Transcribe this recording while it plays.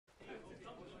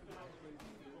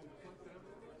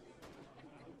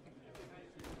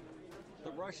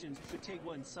Russians could take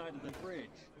one side of the bridge.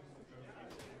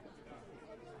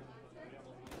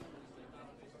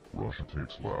 Russia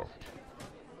takes left.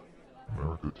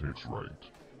 America takes right.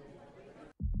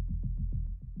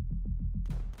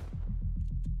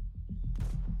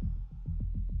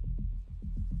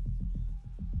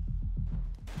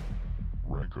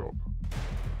 Rank up.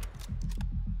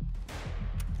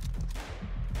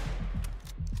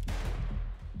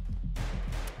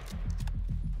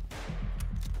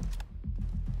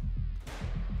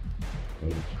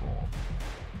 Hold strong.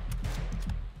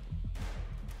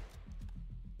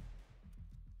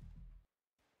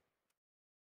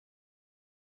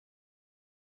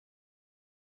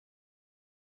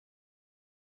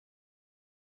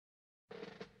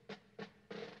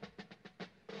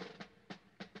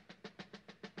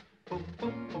 Boom,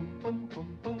 boom, boom, boom,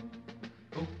 boom, boom.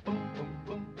 Boom, boom, boom,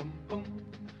 boom, boom, boom.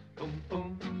 Boom,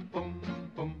 boom, boom,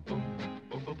 boom, boom.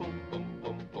 Boom, boom, boom, boom,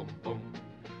 boom, boom, boom.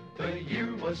 The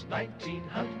year was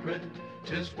 1900.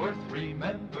 'Tis worth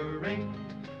remembering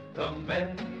the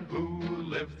men who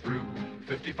lived through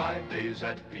 55 days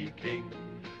at Peking.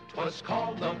 'Twas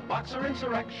called the Boxer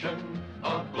Insurrection,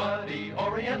 a bloody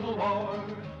Oriental war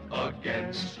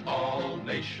against all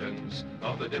nations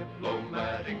of the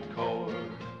diplomatic corps.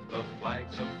 The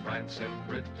flags of France and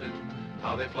Britain,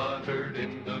 how they fluttered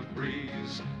in the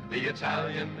breeze, the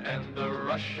Italian and the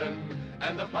Russian,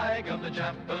 and the flag of the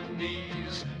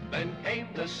Japanese. Then came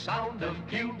the sound of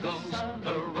bugles,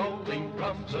 the rolling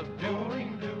drums of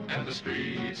doom, and the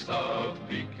streets of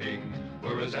Peking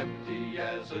were as empty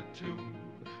as a tomb.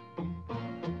 Boom,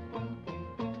 boom, boom, boom, boom,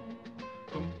 boom.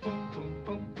 Boom, boom, boom,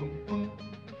 boom, boom, boom.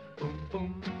 Boom,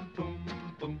 boom, boom,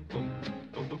 boom, boom.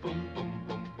 Boom, boom, boom, boom,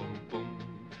 boom, boom, boom.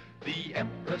 The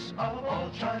Empress of all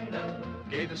China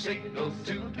gave the signal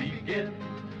to begin.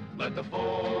 Let the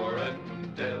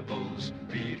foreign devils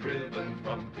be driven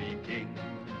from Peking.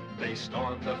 They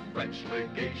stormed the French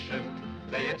legation.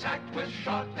 They attacked with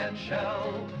shot and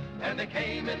shell. And they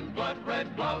came in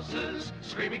blood-red blouses,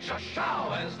 screaming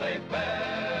 "Shao!" as they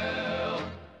fell.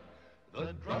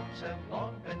 The drums have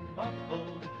long been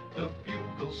muffled, the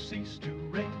bugles ceased to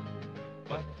ring,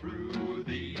 but through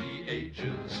the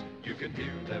ages you can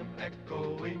hear them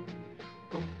echoing.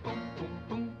 Boom, boom, boom,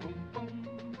 boom, boom, boom.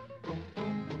 Boom,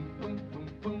 boom, boom, boom, boom,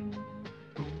 boom.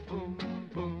 Boom,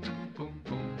 boom, boom, boom,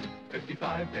 boom.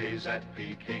 55 days at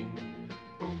Peking.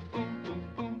 Boom, boom, boom,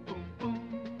 boom, boom, boom.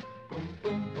 Boom,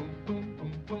 boom, boom, boom,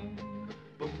 boom, boom.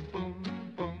 Boom, boom,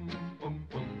 boom, boom,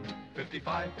 boom.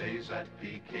 55 days at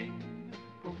Peking.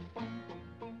 Boom, boom, boom,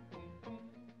 boom, boom, boom.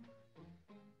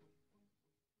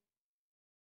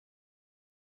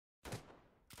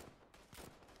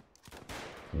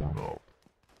 Form up.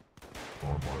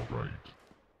 On my right.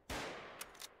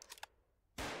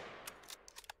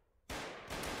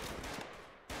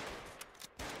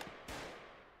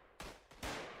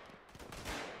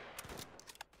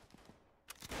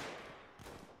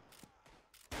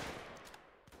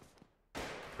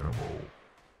 Ammo.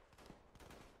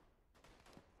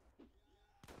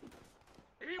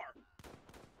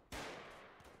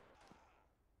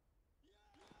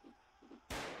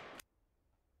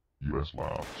 US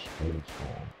labs, hold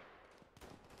strong.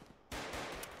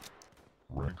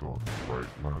 Rank on the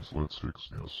right, lads, let's fix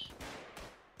this.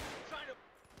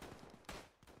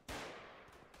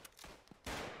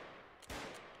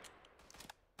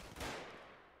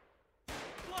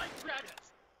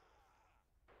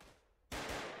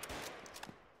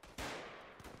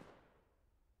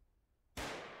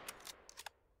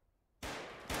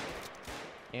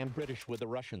 And British with the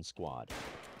Russian squad.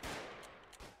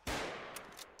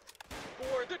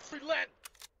 For the Trent!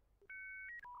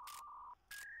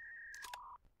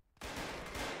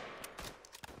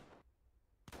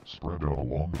 Spread out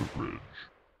along the bridge.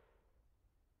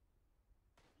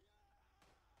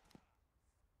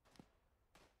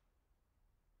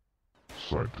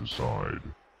 Side to side.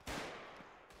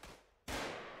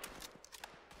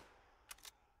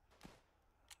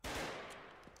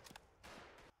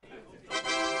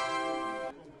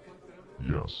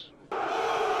 Yes.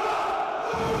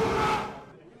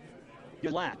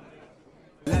 Your lap.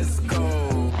 Let's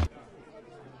go.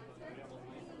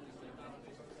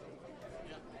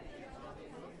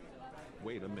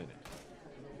 Wait a minute.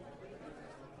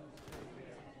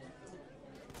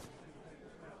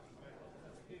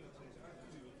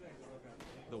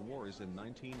 The war is in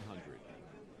 1900.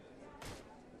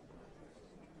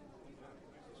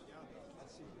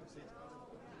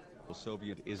 The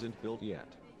Soviet isn't built yet.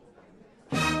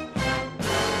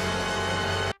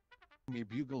 Me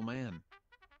bugle man.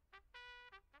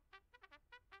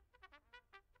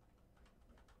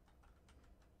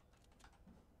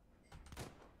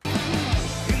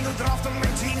 the draft in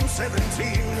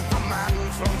 1917, a man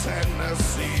from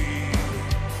Tennessee.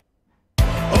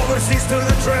 Overseas to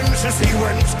the trenches he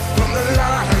went, from the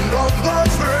land of the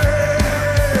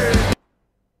free.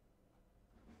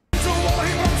 To war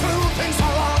he brought two things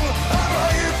along, a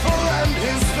rifle and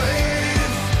his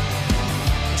faith.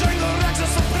 Joined the ranks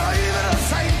as a private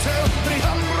assigned to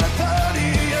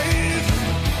 338.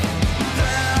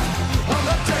 There, on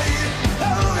that day,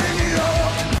 held in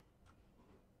York,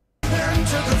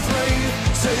 entered the fray,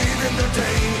 saving the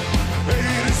day,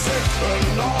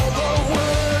 82nd all the way.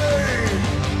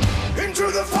 Into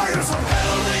the fires of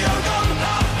hell, they are gone,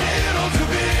 not hero to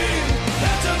be.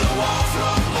 Enter the war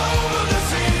from over the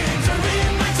sea.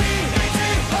 Intervene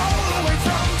 1918, all the way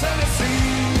from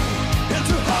Tennessee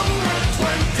into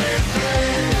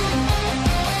 123.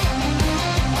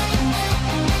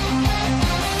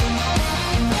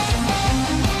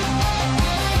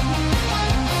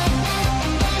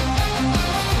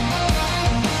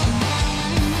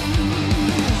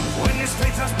 When his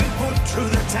faith has been put to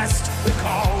the test, the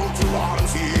call to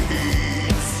arms he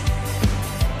heeds.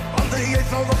 On the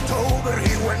 8th of October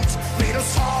he went, made a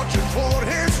sergeant for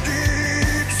his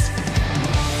deeds.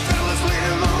 Fearlessly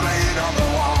in the rain of the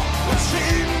war,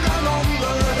 machine gun on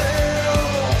the hill.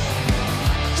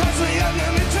 Charge the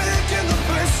enemy, taking the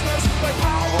prisoners by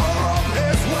power of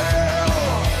his will.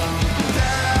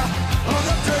 There, on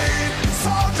the day,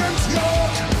 Sergeant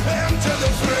York entered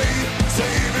the fray,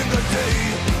 saving the day,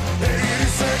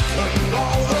 82nd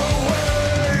all the way.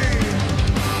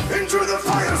 Into the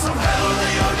fires of hell,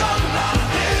 they are gone, not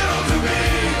hero to be.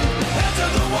 Enter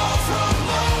the war from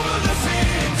over the sea.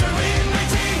 Intervene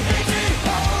 1918,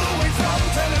 all the way from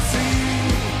Tennessee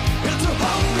into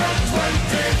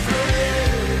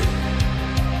 123.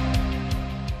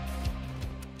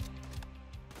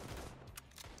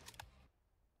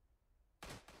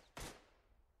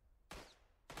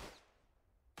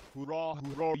 Hurrah,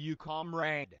 hurrah, you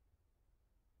comrade.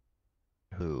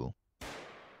 Who?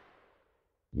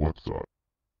 What's up?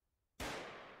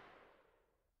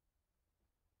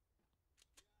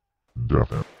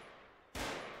 Death.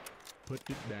 Put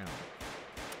it down.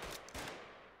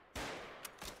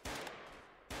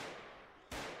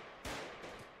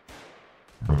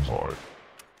 Inside.